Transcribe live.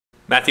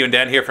Matthew and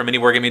Dan here from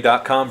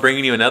MiniWarGaming.com,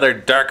 bringing you another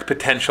Dark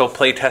Potential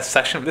playtest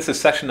session. This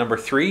is session number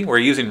 3. We're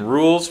using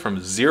rules from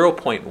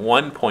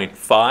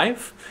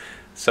 0.1.5.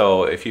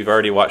 So if you've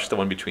already watched the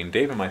one between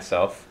Dave and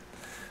myself,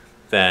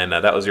 then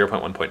that was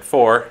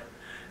 0.1.4.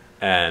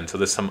 And so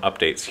there's some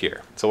updates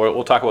here. So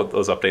we'll talk about what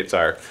those updates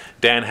are.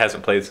 Dan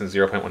hasn't played since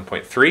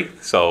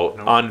 0.1.3, so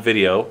on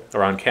video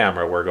or on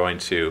camera we're going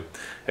to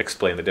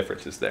explain the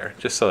differences there,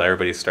 just so that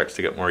everybody starts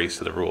to get more used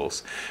to the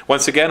rules.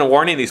 Once again, a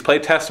warning, these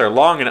playtests are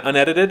long and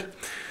unedited,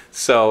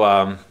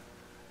 so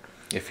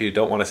if you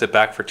don't want to sit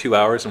back for 2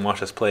 hours and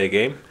watch us play a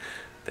game,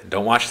 then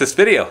don't watch this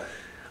video.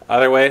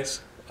 Otherwise,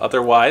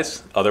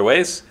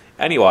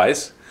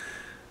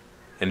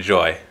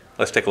 enjoy.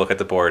 Let's take a look at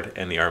the board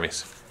and the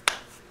armies.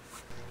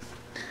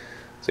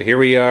 So here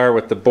we are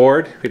with the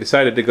board. We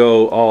decided to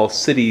go all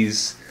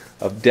Cities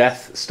of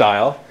Death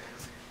style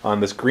on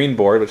this green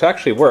board, which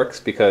actually works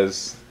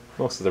because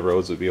most of the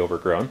roads would be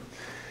overgrown.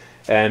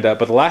 And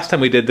but the last time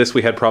we did this,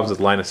 we had problems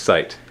with line of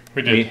sight.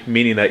 We did.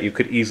 Meaning that you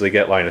could easily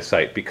get line of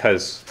sight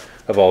because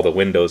of all the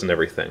windows and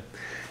everything.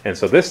 And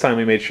so this time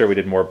we made sure we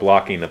did more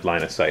blocking of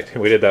line of sight.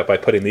 And we did that by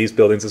putting these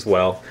buildings as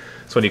well.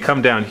 So when you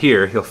come down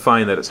here, you'll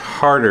find that it's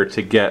harder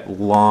to get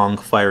long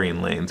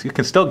firing lanes. You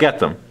can still get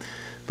them,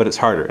 but it's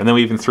harder. And then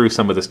we even threw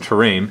some of this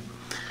terrain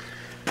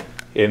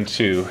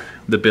into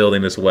the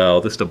building as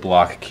well, just to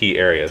block key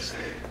areas.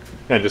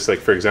 And just like,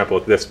 for example,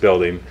 with this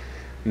building,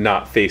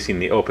 not facing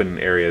the open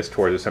areas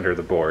towards the center of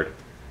the board,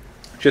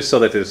 just so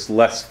that there's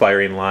less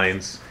firing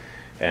lines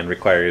and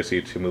requires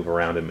you to move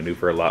around and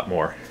maneuver a lot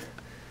more.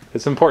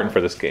 It's important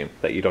for this game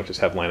that you don't just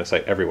have line of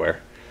sight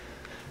everywhere.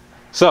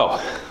 So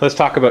let's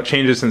talk about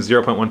changes since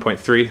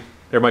 0.1.3.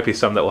 There might be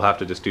some that we'll have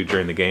to just do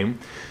during the game,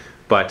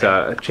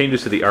 but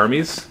changes to the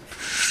armies.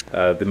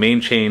 The main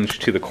change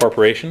to the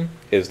corporation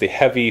is the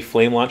heavy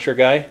flame launcher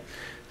guy.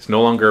 It's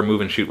no longer a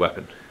move and shoot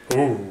weapon.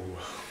 Ooh.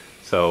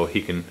 So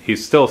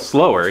he's still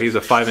slower. He's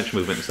a 5-inch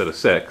movement instead of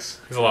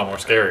 6. He's a lot more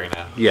scary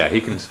now. Yeah, he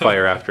can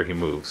fire after he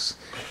moves.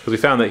 Because we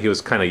found that he was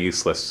kind of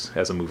useless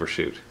as a move or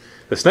shoot.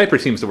 The sniper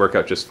seems to work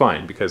out just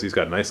fine because he's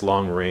got a nice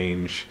long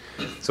range,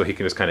 so he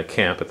can just kind of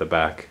camp at the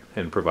back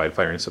and provide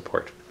firing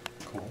support.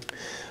 Cool.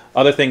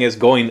 Other thing is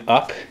going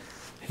up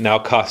now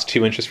costs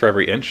 2 inches for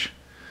every inch,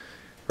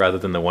 rather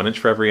than the 1 inch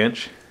for every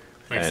inch.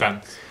 Makes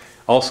sense.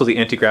 Also the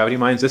anti-gravity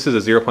mines, this is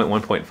a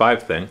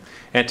 0.1.5 thing.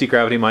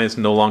 Anti-gravity mines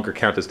no longer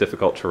count as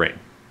difficult terrain.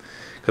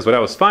 Because what I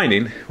was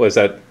finding was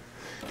that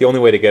the only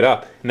way to get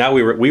up, now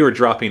we were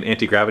dropping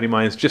anti-gravity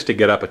mines just to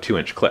get up a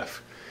 2-inch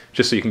cliff,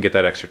 just so you can get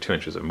that extra 2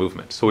 inches of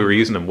movement. So we were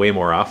using them way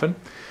more often.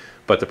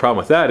 But the problem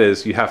with that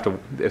is you have to,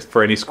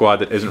 for any squad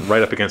that isn't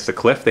right up against the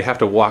cliff, they have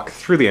to walk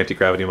through the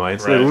anti-gravity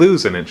mines. Right. They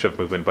lose an inch of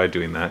movement by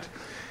doing that.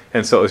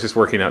 And so it was just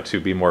working out to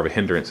be more of a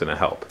hindrance than a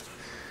help.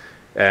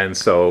 And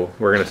so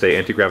we're going to say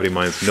anti-gravity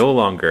mines no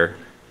longer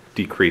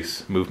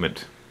decrease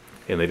movement,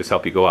 and they just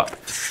help you go up.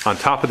 On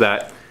top of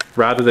that,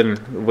 rather than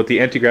what the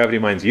anti-gravity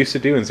mines used to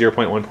do in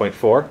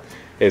 0.1.4,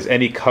 is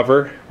any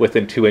cover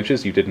within 2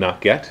 inches you did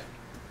not get.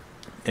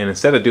 And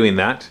instead of doing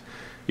that,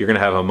 you're going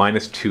to have a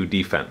 -2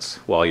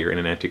 defense while you're in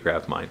an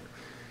anti-grav mine,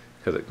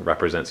 because it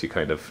represents you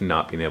kind of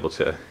not being able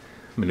to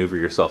maneuver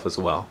yourself as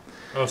well.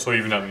 Oh, so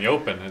even out in the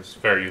open, it's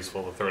very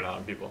useful to throw it out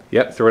on people.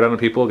 Yep, throw it out on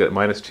people, get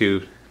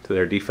 -2 to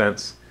their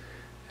defense,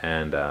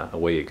 and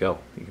away you go.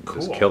 You can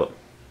just kill them.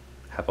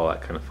 Have all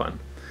that kind of fun.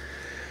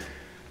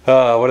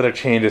 What other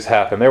changes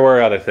happened? There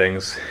were other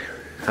things,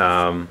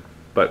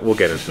 but we'll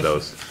get into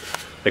those.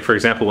 Like, for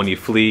example, when you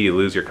flee, you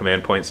lose your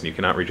command points and you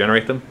cannot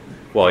regenerate them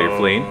while you're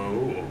fleeing.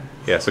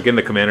 Yeah, so getting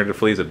the commander to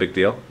flee is a big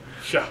deal.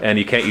 Yeah. And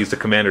you can't use the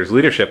commander's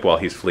leadership while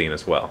he's fleeing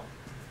as well.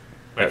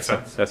 Makes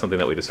sense. That's something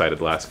that we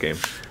decided last game.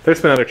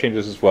 There's been other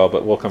changes as well,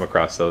 but we'll come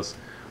across those.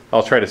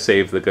 I'll try to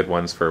save the good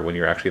ones for when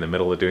you're actually in the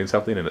middle of doing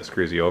something and it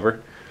screws you over.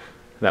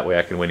 That way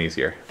I can win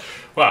easier.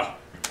 Wow.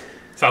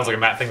 Sounds like a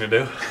Matt thing to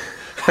do.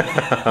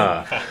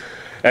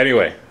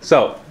 Anyway,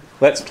 so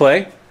let's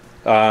play.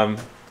 Dan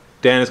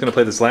is going to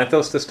play the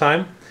Zlanthos this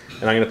time,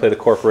 and I'm going to play the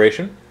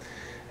Corporation.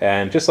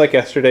 And just like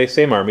yesterday,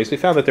 same armies. We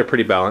found that they're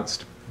pretty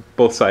balanced.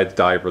 Both sides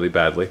die really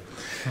badly.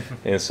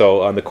 And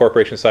so on the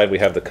Corporation side, we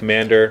have the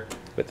Commander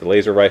with the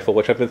laser rifle,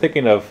 which I've been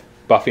thinking of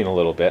buffing a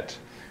little bit.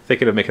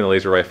 Thinking of making the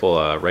laser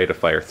rifle rate of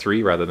fire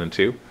 3 rather than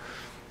 2.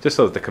 Just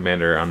so that the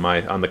commander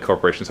on the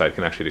Corporation side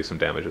can actually do some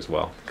damage as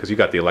well. Because you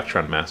got the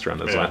Electron Master on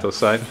the Zlanthos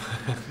side.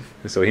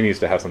 And so he needs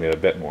to have something a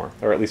bit more,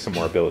 or at least some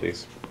more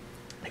abilities.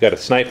 You got a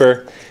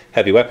sniper,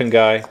 heavy weapon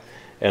guy,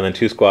 and then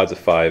 2 squads of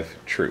 5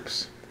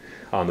 troops.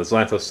 On the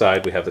Zlanthos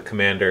side, we have the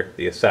commander,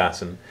 the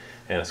assassin,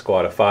 and a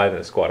squad of 5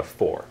 and a squad of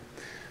 4.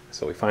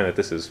 So we find that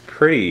this is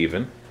pretty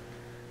even.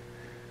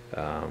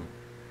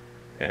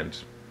 And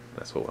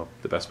that's what, well,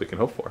 the best we can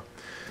hope for.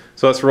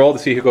 So let's roll to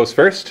see who goes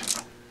first.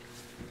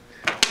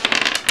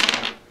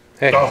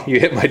 Hey, you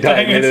hit my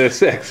die and made it a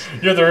 6.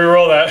 You have to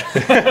re-roll that.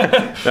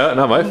 No,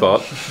 not my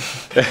fault.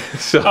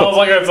 So, I was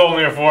like, it's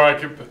only a 4. I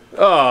could...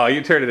 Oh,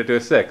 you turned it into a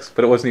 6,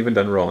 but it wasn't even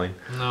done rolling.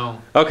 No.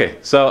 Okay,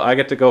 so I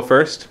get to go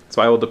first.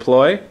 So I will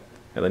deploy,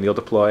 and then you'll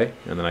deploy,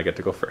 and then I get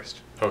to go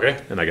first. Okay.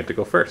 And I get to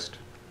go first.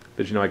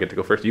 Did you know I get to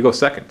go first? You go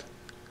second.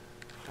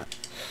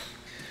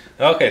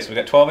 Okay, so we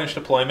got 12-inch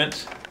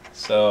deployment.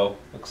 So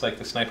looks like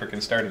the sniper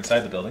can start inside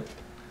the building.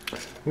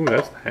 Ooh,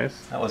 that's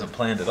nice. That wasn't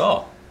planned at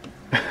all.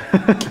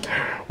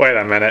 Wait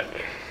a minute.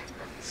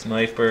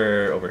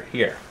 Sniper over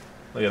here.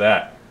 Look at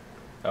that.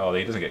 Oh,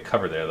 he doesn't get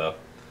cover there though.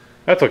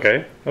 That's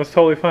okay. That's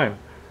totally fine.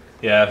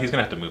 Yeah, he's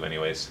gonna have to move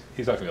anyways.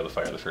 He's not gonna be able to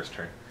fire the first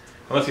turn.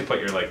 Unless you put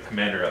your like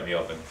commander out in the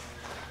open.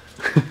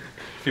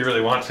 If you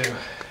really want to.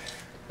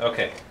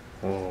 Okay.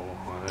 Oh,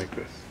 I like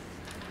this.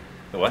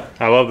 The what?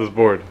 I love this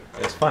board.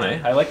 It's fun,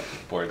 eh? I like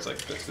boards like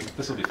this.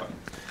 This will be fun.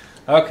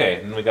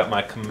 Okay, and we got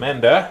my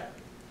commander.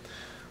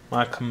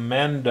 My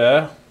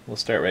commander will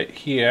start right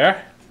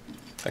here.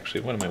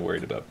 Actually, what am I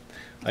worried about?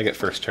 I get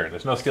first turn.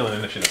 There's no stealing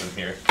initiative in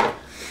here. I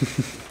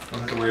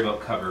don't have to worry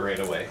about cover right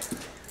away.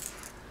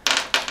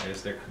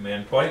 There's their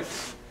command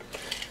points.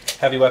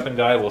 Heavy weapon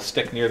guy will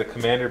stick near the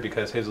commander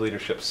because his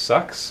leadership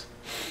sucks.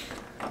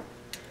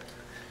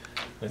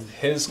 With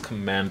his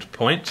command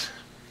point.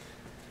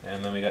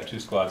 And then we got 2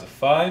 squads of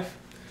 5.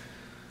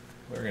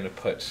 We're going to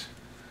put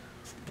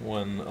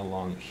one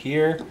along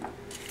here.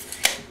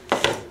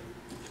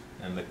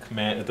 And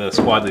the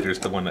squad leader is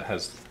the one that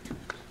has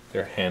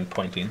their hand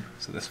pointing,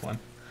 so this one.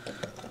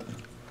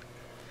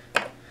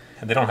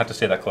 And they don't have to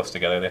stay that close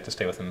together, they have to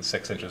stay within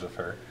 6 inches of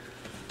her.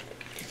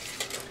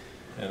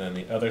 And then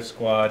the other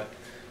squad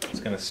is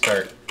going to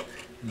start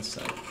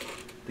inside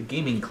the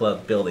gaming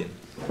club building.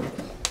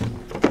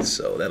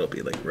 So that'll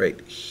be like right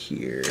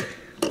here,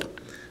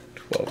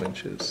 12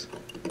 inches.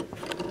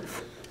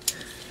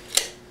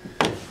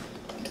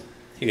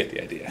 You get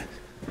the idea.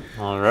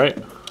 All right.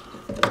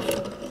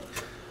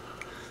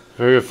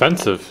 Very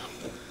offensive.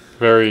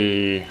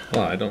 Very.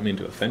 Well, I don't mean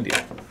to offend you.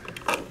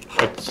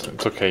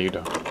 It's okay, you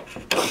don't.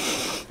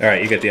 All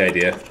right, you get the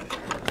idea.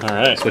 All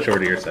right. Switch over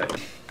to your side.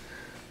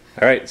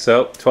 All right,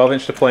 so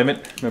 12-inch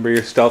deployment. Remember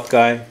your stealth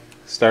guy.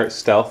 Start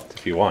stealth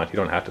if you want. You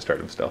don't have to start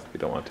him stealth if you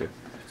don't want to.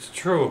 It's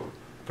true,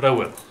 but I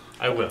will.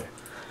 I will.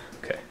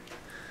 Okay.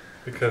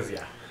 Because,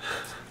 yeah.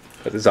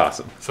 But it's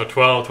awesome. So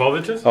 12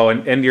 inches? Oh,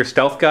 and your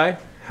stealth guy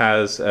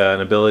has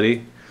an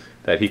ability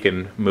that he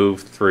can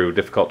move through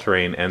difficult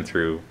terrain and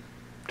through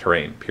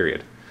terrain,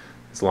 period.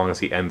 As long as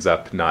he ends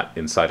up not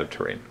inside of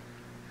terrain.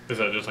 Is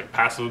that just like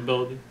passive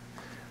ability?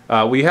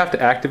 We have to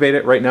activate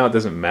it. Right now it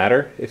doesn't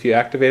matter if you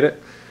activate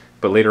it,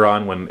 but later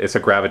on when it's a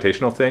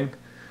gravitational thing,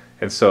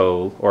 and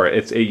so, or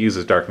it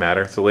uses dark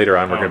matter, so later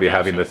on we're going to be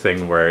having the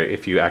thing where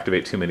if you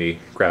activate too many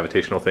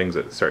gravitational things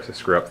it starts to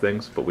screw up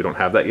things, but we don't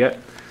have that yet.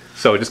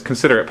 So just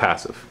consider it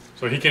passive.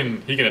 So he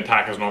can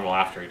attack as normal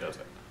after he does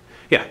it?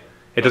 Yeah,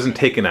 it doesn't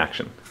take an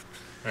action.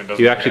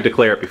 You actually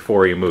declare it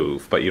before you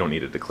move, but you don't need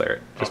to declare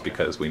it, just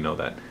because we know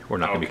that we're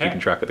not going to be keeping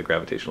track of the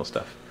gravitational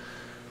stuff.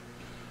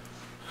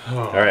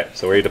 All right,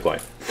 so where are you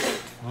deploying?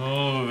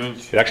 Oh,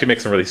 it actually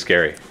makes them really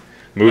scary.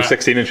 Move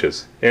 16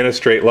 inches in a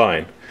straight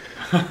line.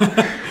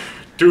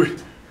 Dude.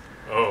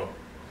 Oh.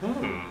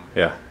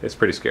 Yeah, it's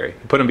pretty scary.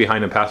 You put him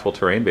behind impassable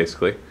terrain,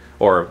 basically,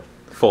 or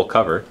full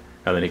cover,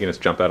 and then he can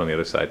just jump out on the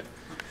other side.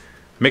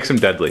 Makes him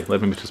deadly.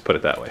 Let me just put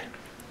it that way.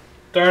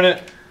 Darn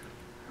it.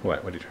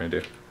 What are you trying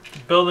to do? The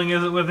building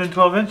isn't within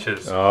 12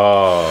 inches.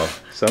 Oh,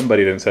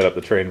 somebody didn't set up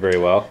the terrain very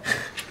well.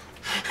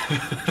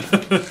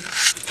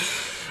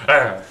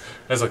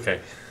 That's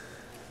okay.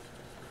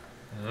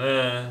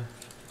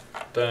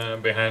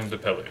 Behind the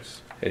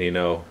pillars. And you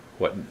know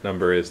what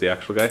number is the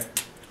actual guy?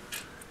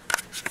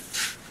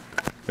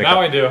 Now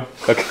I do.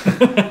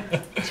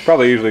 Okay. It's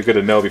probably usually good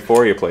to know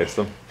before you place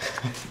them.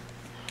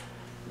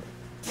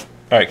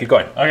 Alright, keep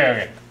going.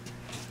 Okay.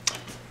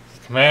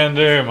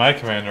 Commander, my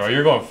commander. Oh,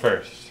 you're going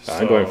first.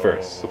 I'm going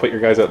first. So put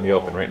your guys out in the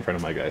open right in front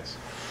of my guys.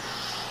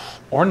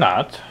 Or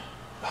not.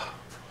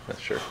 That's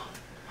sure.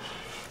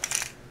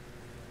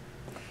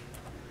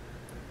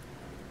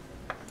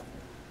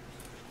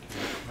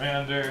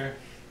 Commander.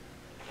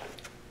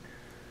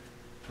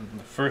 And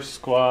the first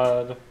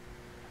squad.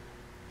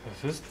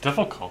 This is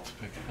difficult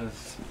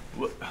because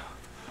I'm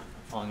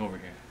falling over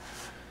here.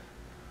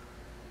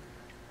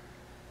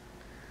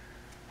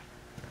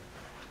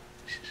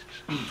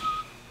 I'm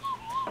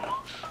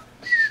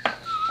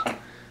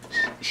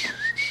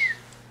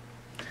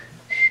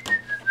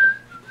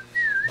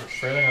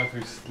afraid I'm going to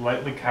be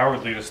slightly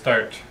cowardly to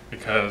start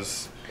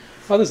because.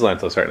 Well, these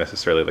Lanthos aren't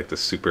necessarily like the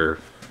super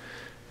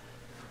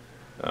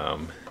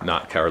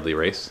not cowardly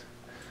race.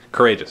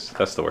 Courageous,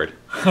 that's the word.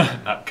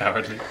 Not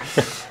cowardly.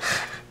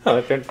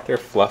 No, their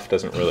fluff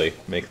doesn't really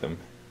make them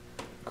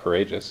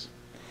courageous.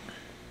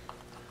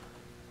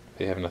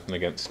 They have nothing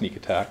against sneak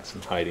attacks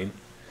and hiding.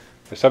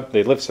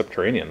 They live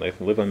subterranean. They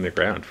live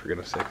underground, for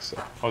goodness sakes.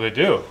 So. Oh, they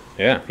do?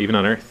 Yeah, even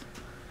on Earth.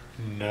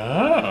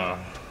 No.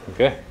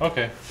 Okay.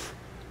 Okay.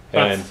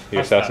 And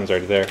your assassin's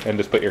already there. And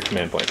just put your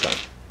command points on.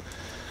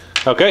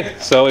 Okay,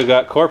 so we've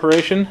got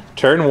Corporation,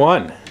 turn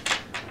 1.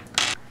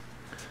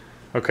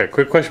 Okay,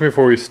 quick question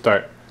before we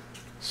start.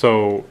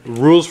 So,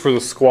 rules for the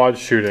squad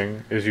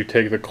shooting is you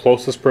take the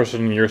closest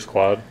person in your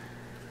squad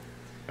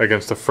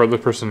against the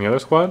furthest person in the other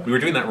squad? We were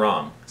doing that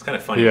wrong. It's kind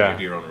of funny Yeah. when you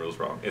do your own rules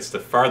wrong. It's the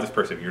farthest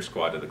person in your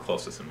squad to the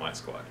closest in my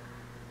squad.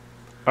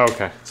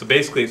 Okay. So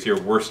basically, it's your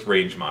worst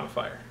range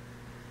modifier.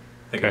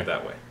 Think of it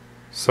that way.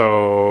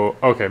 So,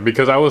 okay,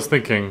 because I was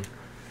thinking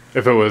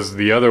if it was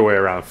the other way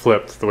around,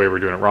 flipped, the way we're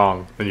doing it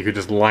wrong, then you could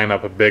just line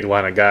up a big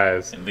line of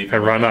guys And leave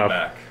and run up.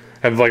 back.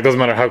 And like, doesn't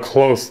matter how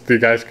close the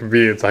guys can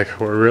be, it's like,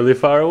 we're really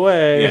far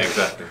away. Yeah,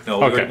 exactly.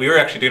 No, Okay. we were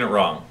actually doing it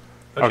wrong.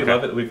 Don't you Okay.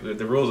 love it?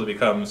 The rules have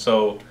become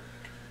so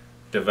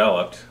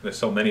developed. There's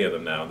so many of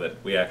them now that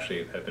we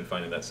actually have been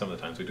finding that some of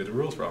the times we do the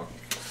rules wrong.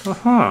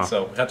 Uh-huh.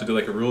 So we have to do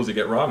like a rules you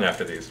get wrong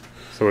after these.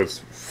 So it's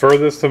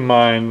furthest of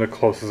mine, the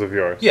closest of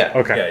yours. Yeah.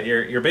 Okay. Yeah,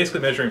 you're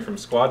basically measuring from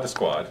squad to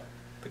squad.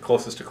 The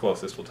closest to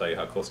closest will tell you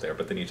how close they are,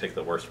 but then you take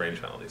the worst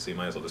range penalty, so you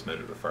might as well just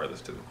measure the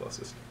farthest to the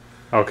closest.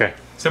 Okay.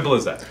 Simple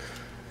as that.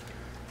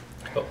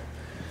 Oh,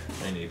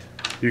 I need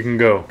You can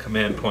go.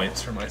 command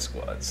points for my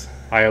squads.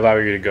 I allow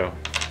you to go.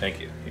 Thank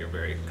you. You're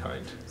very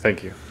kind.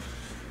 Thank you.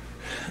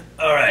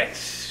 All right,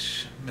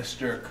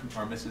 Mr.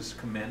 or Mrs.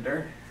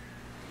 Commander.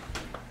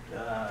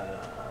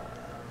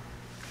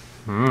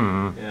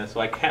 Yeah,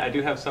 so I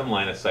do have some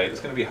line of sight. It's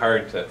going to be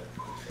hard to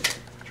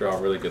draw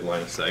a really good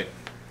line of sight.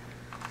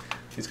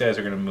 These guys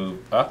are going to move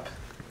up.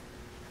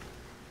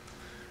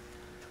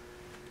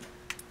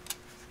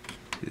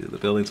 The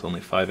building's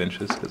only 5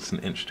 inches because it's an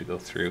inch to go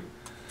through.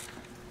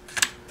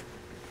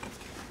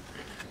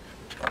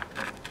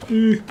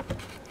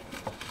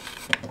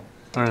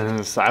 On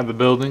the side of the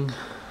building,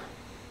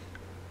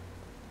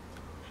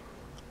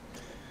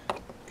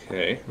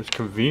 Okay. which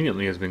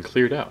conveniently has been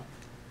cleared out.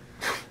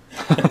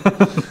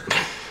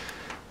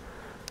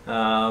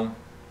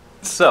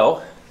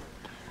 So,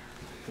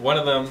 one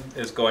of them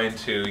is going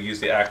to use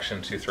the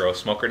action to throw a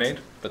smoke grenade,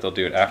 but they'll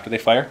do it after they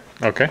fire.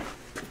 Okay.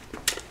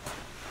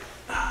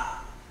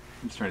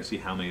 I'm just trying to see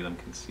how many of them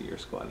can see your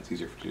squad. It's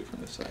easier to do it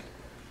from this side.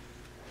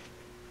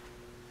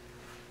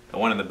 The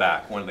one in the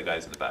back, one of the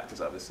guys in the back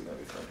is obviously going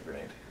to be throwing a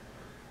grenade.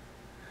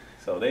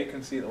 So they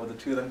can see it, well, the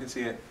 2 of them can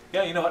see it.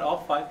 Yeah, you know what, all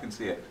 5 can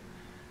see it.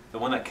 The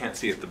one that can't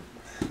see it, the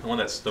one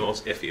that's the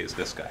most iffy is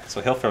this guy.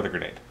 So he'll throw the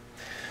grenade.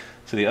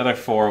 So the other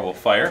 4 will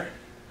fire.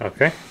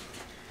 Okay.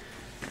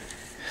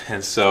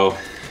 And so,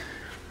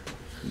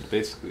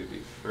 basically the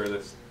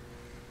furthest,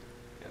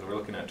 yeah, we're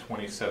looking at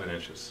 27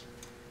 inches.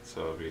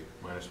 So it'll be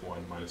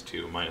 -1,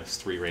 -2,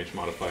 -3 range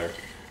modifier,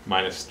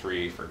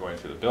 -3 for going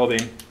through the building.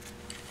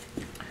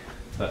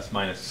 So that's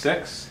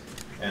 -6.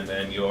 And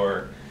then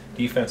your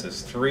defense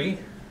is 3,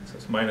 so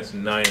it's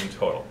 -9 in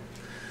total.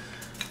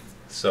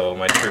 So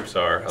my troops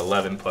are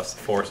 11 plus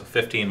 4, so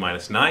 15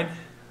 minus 9.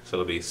 So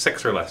it'll be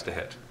 6 or less to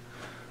hit.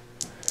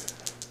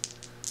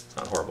 It's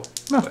not horrible.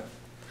 No. But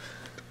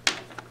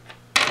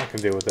I can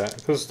deal with that.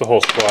 This is the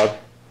whole squad.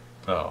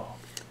 oh.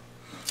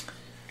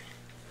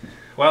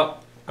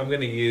 Well, I'm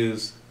going to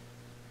use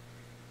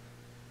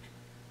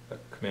a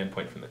command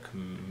point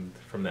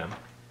from them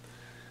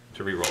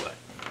to re-roll that.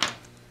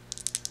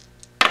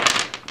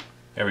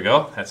 There we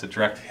go. That's a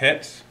direct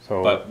hit,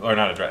 So- or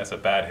not a direct. That's a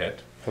bad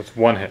hit. That's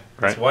one hit,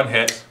 right? It's 1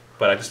 hit,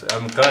 but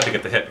I'm glad to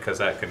get the hit because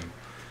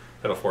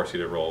that'll force you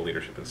to roll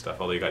leadership and stuff.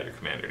 Although you got your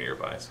commander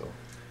nearby, so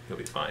you'll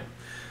be fine.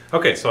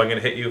 Okay, so I'm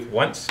going to hit you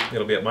once.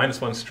 It'll be at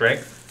 -1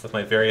 strength with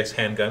my various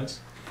handguns.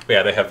 But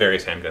yeah, they have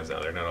various handguns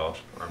now. They're not all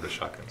armed with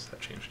shotguns.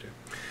 That changed too.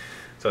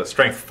 So it's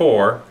strength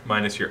 4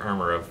 minus your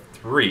armor of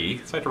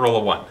 3. So I have to roll a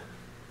 1.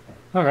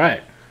 All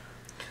right.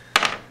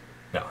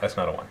 No, that's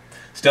not a 1.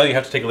 Still, you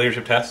have to take a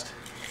leadership test.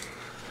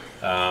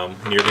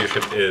 And your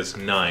leadership is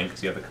 9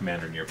 because you have the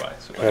commander nearby.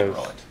 So go ahead and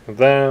roll it.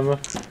 Them.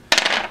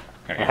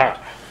 There you go. Aha.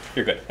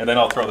 You're good. And then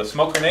I'll throw the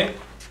smoke grenade,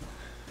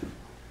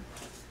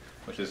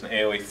 which is an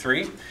AoE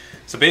 3.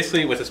 So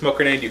basically, with a smoke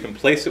grenade, you can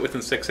place it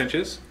within 6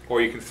 inches, or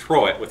you can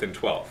throw it within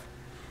 12.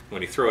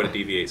 When you throw it, it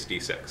deviates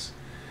d6.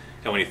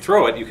 And when you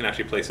throw it, you can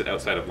actually place it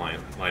outside of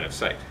line of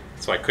sight.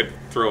 So I could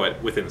throw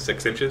it within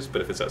 6 inches,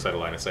 but if it's outside of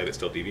line of sight, it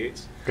still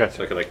deviates. Gotcha.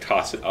 So I could like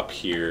toss it up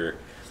here,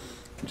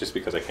 just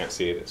because I can't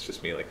see it. It's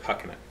just me like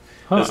hucking it.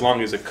 Huh. As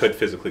long as it could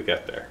physically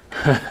get there.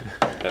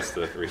 That's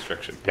the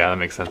restriction. Yeah, that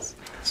makes sense.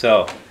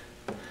 So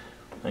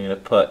I'm going to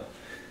put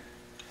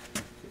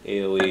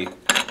AoE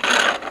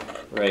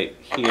right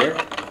here.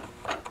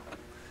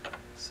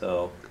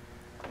 So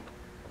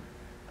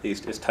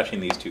it's touching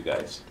these 2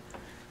 guys.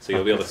 So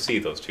you'll be able to see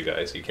those 2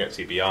 guys. You can't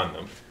see beyond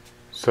them.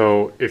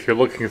 So if you're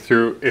looking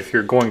through, if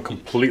you're going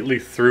completely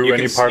through You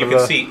any can, part you of can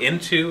the... see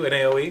into an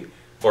AoE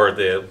or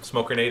the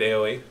smoke grenade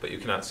AoE, but you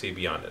cannot see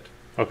beyond it.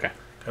 Okay.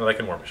 Kind of like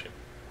in War Machine.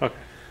 Okay.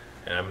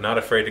 And I'm not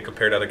afraid to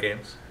compare to other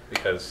games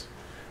because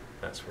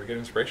that's where we get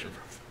inspiration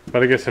from.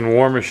 But I guess in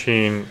War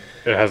Machine,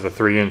 it has the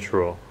 3-inch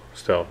rule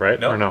still, right?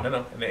 No, Or no?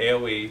 no. In the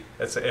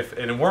AoE,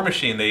 in War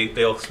Machine,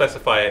 they'll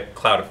specify a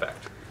cloud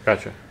effect.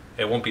 Gotcha.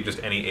 It won't be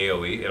just any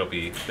AoE. It'll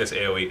be this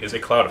AoE is a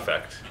cloud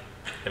effect,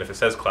 and if it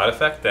says cloud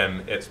effect,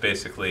 then it's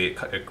basically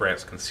it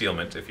grants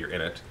concealment if you're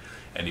in it,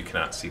 and you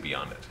cannot see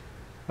beyond it.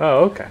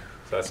 Oh, okay.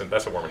 So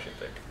that's a War Machine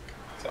thing.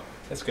 So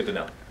that's good to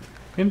know.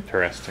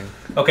 Interesting.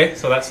 Okay,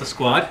 so that's the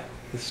squad.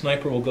 The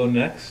sniper will go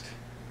next.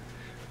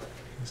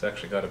 He's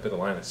actually got a bit of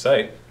line of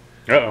sight.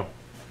 Uh-oh.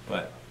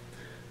 But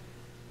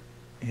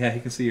yeah, he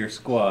can see your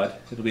squad.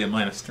 It'll be a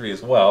 -3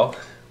 as well,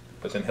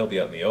 but then he'll be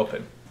out in the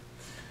open.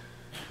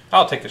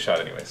 I'll take the shot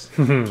anyways.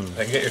 I can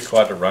get your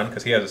squad to run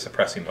because he has a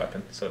suppressing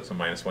weapon, so it's a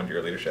 -1 to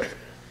your leadership.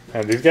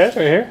 And these guys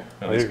right here?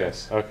 No, these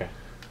guys. Okay.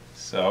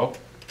 So,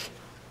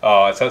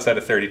 oh, it's outside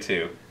of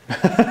 32.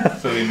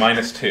 So it'll be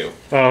 -2.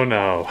 Oh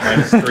no.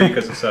 -3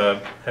 because it's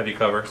a heavy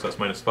cover, so it's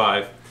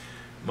 -5.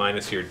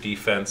 Minus your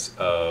defense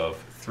of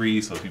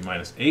 3, so it'll be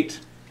 -8.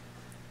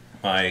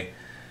 My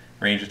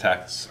range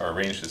attacks, or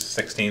range is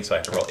 16, so I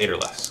have to roll 8 or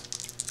less.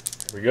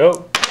 Here we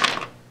go.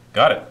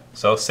 Got it.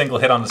 So single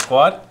hit on the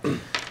squad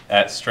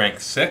at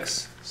strength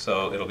 6,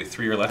 so it'll be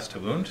 3 or less to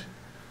wound.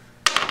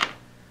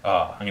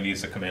 I'm going to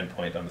use the command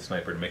point on the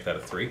sniper to make that a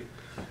 3.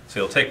 So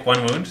you'll take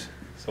 1 wound,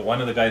 so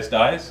one of the guys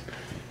dies.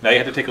 Now you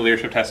have to take a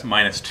leadership test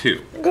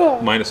 -2.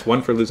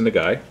 -1 for losing a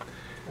guy,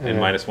 and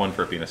 -1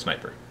 for being a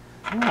sniper.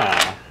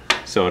 Ah.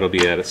 So it'll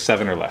be at a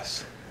 7 or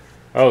less.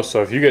 Oh,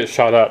 so if you get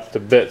shot up to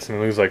bits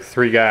and lose like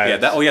 3 guys.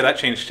 Yeah, that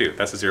changed too.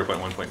 That's a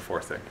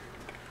 0.1.4 thing.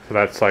 So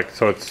that's like,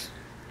 so it's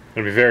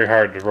going to be very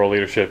hard to roll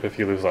leadership if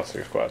you lose less of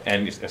your squad.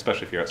 And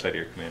especially if you're outside of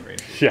your command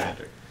range. Yeah.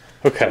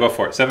 Okay. So go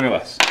for it, 7 or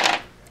less.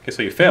 Okay,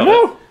 so you failed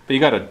it, but you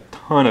got a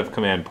ton of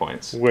command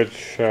points.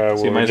 Which So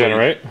will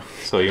regenerate.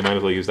 So you might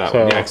as well use that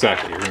one. Yeah,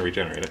 exactly. You're going to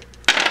regenerate it.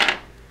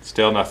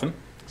 Still nothing.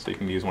 So you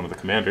can use one of the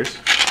commanders.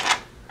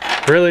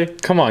 Really?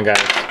 Come on,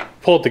 guys.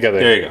 Pull it together.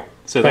 There you go.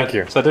 So Thank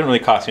you. So that didn't really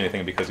cost you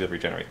anything because you'll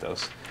regenerate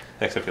those.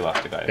 Except you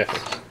lost a guy. Yes.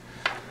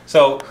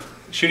 So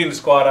shooting the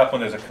squad up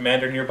when there's a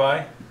commander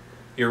nearby,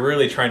 you're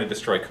really trying to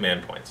destroy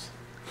command points.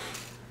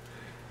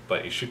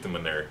 But you shoot them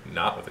when they're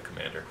not with a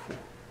commander.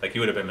 Like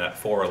you would have been at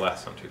 4 or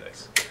less on 2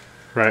 dice.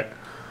 Right.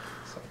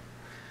 So.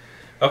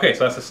 Okay,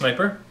 so that's the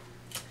sniper.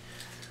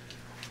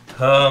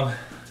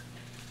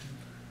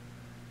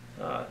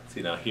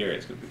 See now here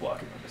it's going to be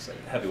blocking on this side.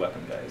 The heavy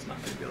weapon guy is not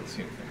going to be able to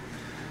see anything.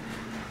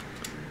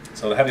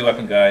 So the heavy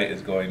weapon guy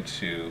is going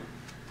to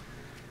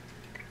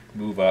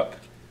move up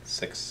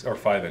 6 or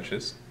 5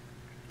 inches,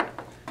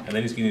 and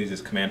then he's going to use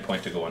his command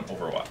point to go on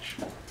Overwatch.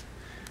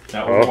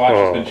 Now Overwatch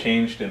has been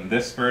changed in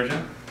this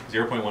version,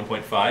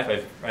 0.1.5.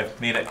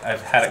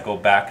 I've had it go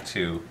back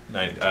to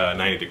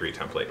 90-degree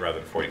template rather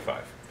than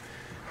 45.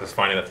 I was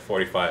finding that the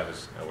 45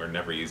 is we're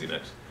never using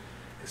it.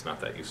 It's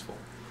not that useful.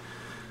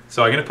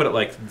 So I'm going to put it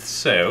like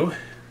so.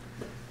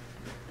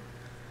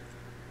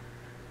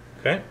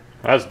 Okay.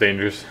 That's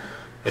dangerous.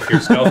 If your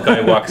stealth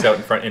guy walks out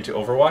in front into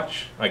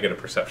Overwatch, I get a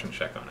perception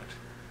check on it.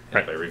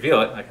 And if I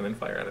reveal it, I can then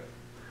fire at it.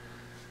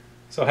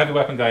 So heavy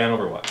weapon guy on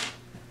Overwatch.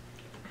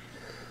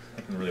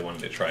 I really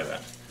wanted to try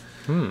that.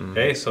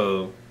 Okay,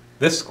 so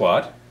this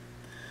squad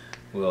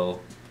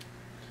will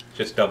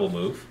just double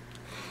move.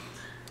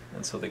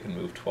 And so they can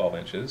move 12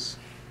 inches.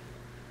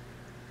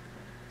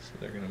 So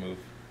they're going to move...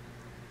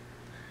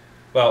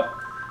 Well,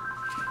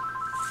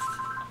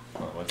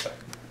 hold on one second.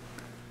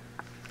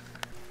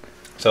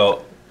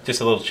 So,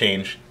 just a little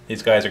change.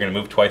 These guys are going to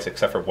move twice,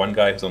 except for one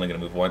guy who's only going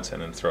to move once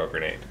and then throw a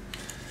grenade.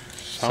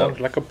 Sounds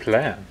like a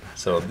plan.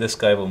 So this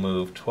guy will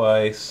move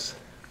twice.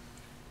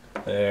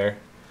 There.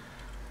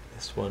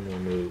 This one will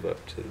move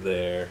up to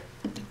there.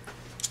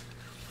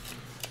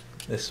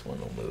 This one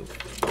will move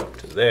up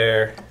to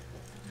there.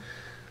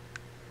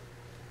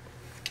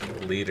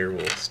 The leader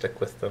will stick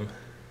with them.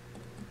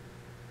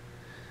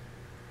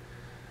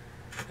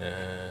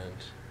 And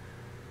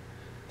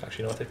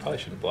actually, you know what? They probably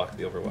shouldn't block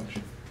the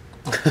Overwatch.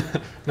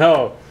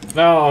 No,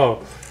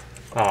 no.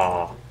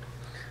 Aw.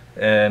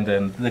 And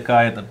then the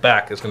guy at the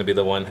back is going to be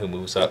the one who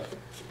moves up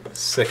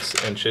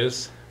 6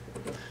 inches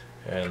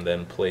and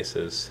then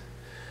places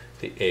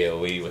the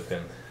AoE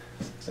within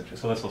 6 inches.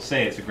 So this will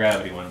say it's a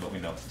gravity one, but we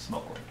know it's a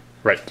smoke one.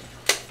 Right.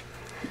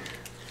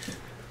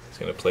 It's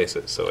going to place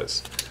it so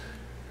it's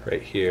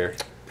right here.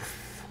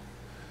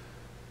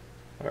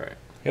 All right.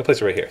 I'm going to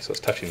place it right here, so it's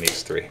touching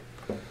these 3.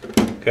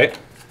 Okay?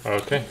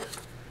 Okay.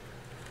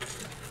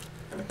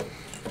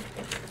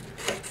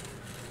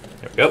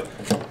 There we go.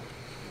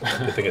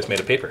 Good thing it's made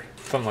of paper.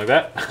 Something like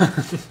that.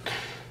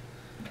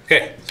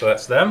 Okay, so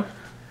that's them.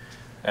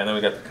 And then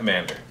we got the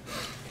commander.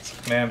 So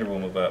the commander will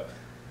move up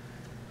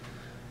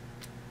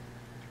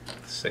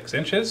 6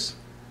 inches.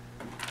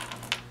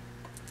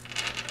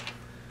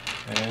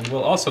 And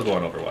we'll also go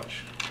on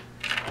Overwatch.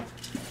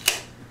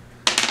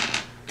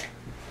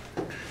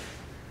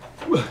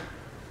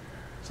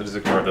 So just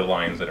ignore the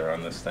lines that are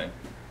on this thing.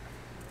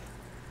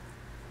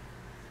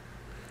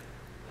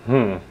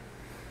 Here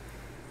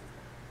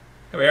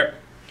we are.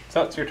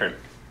 So it's your turn.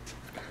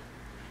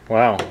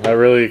 Wow, that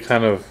really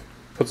kind of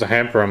puts a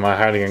hamper on my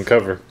hiding and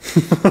cover.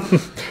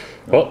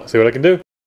 Well, see what I can do.